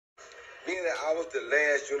Being that I was the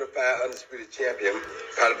last unified undisputed champion,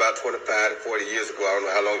 probably about 25 to 40 years ago, I don't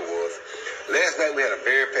know how long it was. Last night we had a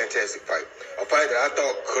very fantastic fight. A fight that I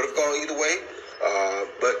thought could have gone either way,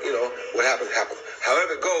 but you know, what happens, happens.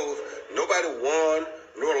 However it goes, nobody won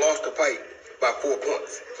nor lost the fight by 4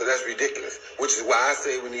 points. So that's ridiculous, which is why I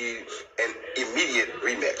say we need an immediate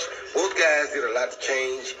rematch. Both guys did a lot to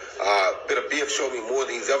change. Bitter BF showed me more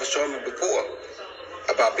than he's ever shown me before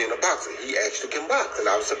about being a boxer. He actually can box, and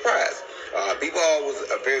I was surprised. B-Ball was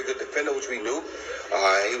a very good defender, which we knew.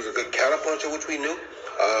 He was a good counterpuncher, which we knew.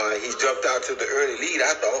 He jumped out to the early lead,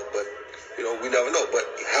 I thought, but, you know, we never know. But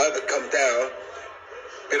however it comes down,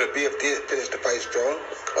 Bitter BF did finish the fight strong,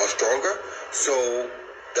 or stronger. So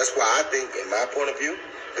that's why I think, in my point of view,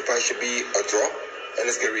 the fight should be a draw, and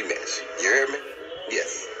let's get a rematch. You hear me?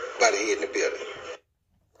 Yes. Body head in the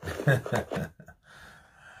building.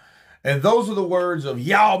 And those are the words of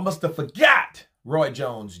y'all must have forgot Roy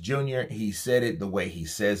Jones Jr. He said it the way he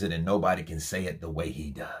says it, and nobody can say it the way he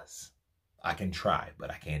does. I can try, but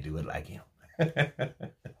I can't do it like him.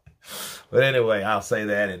 But anyway, I'll say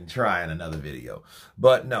that and try in another video.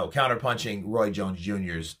 But no, counterpunching Roy Jones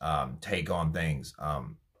Jr.'s take on things.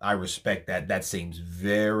 I respect that. That seems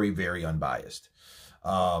very, very unbiased.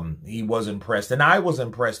 He was impressed, and I was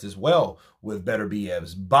impressed as well with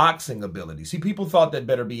Beterbiev's boxing ability. See, people thought that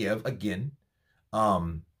Beterbiev, again,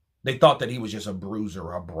 they thought that he was just a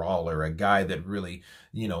bruiser, a brawler, a guy that really,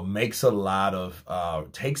 you know, makes a lot of,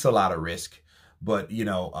 takes a lot of risk, but, you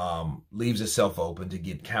know, leaves himself open to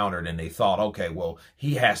get countered. And they thought, okay, well,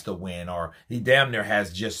 he has to win, or he damn near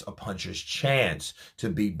has just a puncher's chance to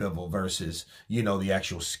beat Bivol versus, you know, the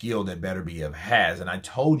actual skill that Beterbiev has. And I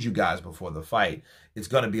told you guys before the fight, it's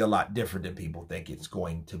going to be a lot different than people think it's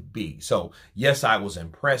going to be. So, yes, I was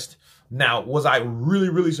impressed. Now, was I really,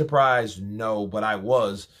 really surprised? No, but I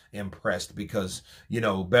was impressed because, you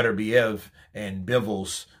know, Beterbiev and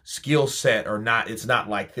Bivol's skill set are not, it's not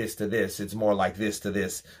like this to this. It's more like this to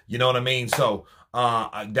this. You know what I mean? So,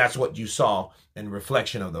 that's what you saw in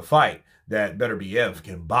reflection of the fight, that Beterbiev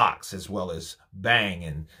can box as well as bang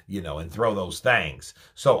and, you know, and throw those things.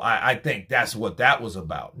 So I think that's what that was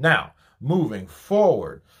about. Now, moving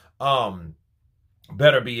forward, Beterbiev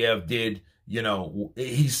did, you know,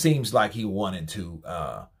 he seems like he wanted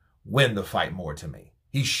to win the fight more to me.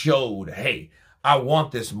 He showed, hey, I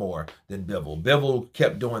want this more than Bivol. Bivol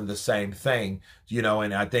kept doing the same thing, you know,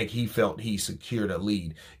 and I think he felt he secured a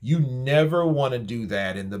lead. You never want to do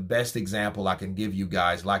that. And the best example I can give you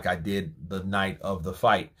guys, like I did the night of the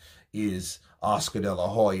fight, is Oscar De La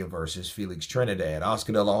Hoya versus Felix Trinidad.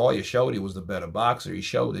 Oscar De La Hoya showed he was the better boxer. He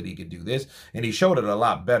showed that he could do this, and he showed it a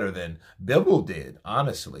lot better than Bivol did,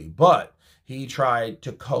 honestly. But he tried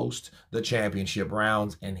to coast the championship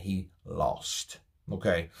rounds, and he lost.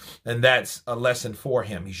 Okay, and that's a lesson for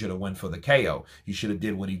him. He should have went for the KO. He should have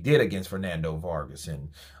did what he did against Fernando Vargas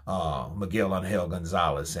and Miguel Angel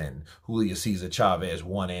Gonzalez and Julio Cesar Chavez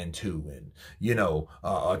 1 and 2, and, you know,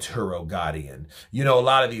 Arturo Gatti, and, you know, a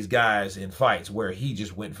lot of these guys in fights where he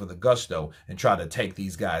just went for the gusto and tried to take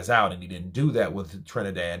these guys out, and he didn't do that with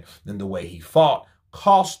Trinidad. And the way he fought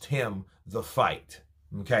cost him the fight.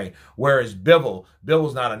 Okay, whereas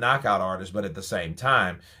Bivol's not a knockout artist, but at the same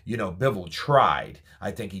time, you know, Bivol tried.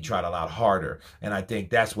 I think he tried a lot harder, and I think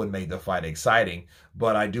that's what made the fight exciting.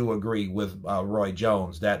 But I do agree with Roy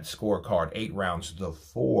Jones, that scorecard, 8 rounds to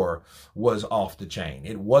 4, was off the chain.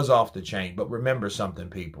 It was off the chain, but remember something,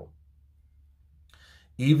 people.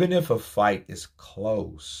 Even if a fight is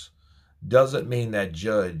close, doesn't mean that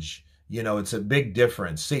judge, you know, it's a big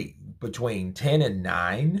difference. See, between 10 and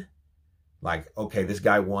 9, like, okay, this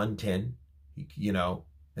guy won 10, you know,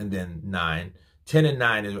 and then 9. 10 and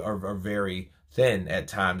 9 are very thin at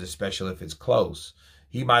times, especially if it's close.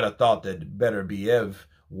 He might have thought that Beterbiev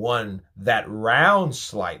won that round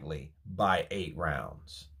slightly by 8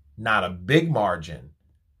 rounds. Not a big margin.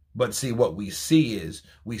 But see, what we see is,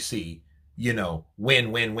 we see, you know, win,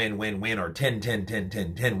 or 10, 10, 10,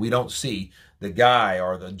 10, 10. We don't see the guy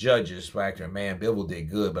or the judges factor, man, Bivol did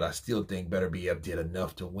good, but I still think Beterbiev did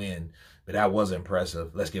enough to win. But that was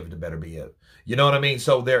impressive. Let's give it to Beterbiev. You know what I mean?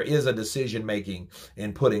 So there is a decision-making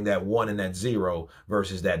in putting that 1 and that 0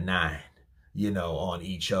 versus that 9, you know, on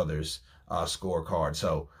each other's scorecard.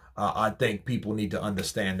 So I think people need to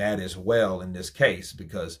understand that as well in this case,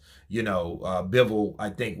 because, you know, Bivol,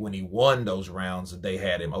 I think when he won those rounds, they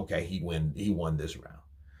had him, okay, he won this round.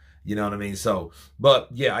 You know what I mean? So, but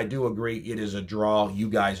yeah, I do agree. It is a draw.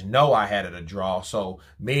 You guys know I had it a draw. So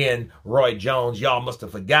me and Roy Jones, y'all must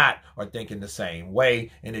have forgot, are thinking the same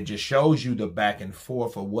way. And it just shows you the back and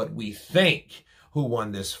forth of what we think who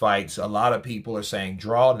won this fight. So a lot of people are saying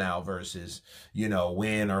draw now versus, you know,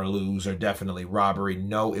 win or lose or definitely robbery.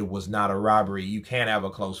 No, it was not a robbery. You can't have a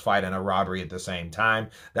close fight and a robbery at the same time.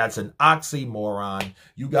 That's an oxymoron.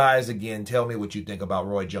 You guys, again, tell me what you think about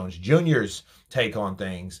Roy Jones Jr.'s take on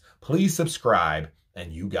things. Please subscribe.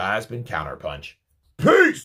 And you guys been Counterpunch. Peace!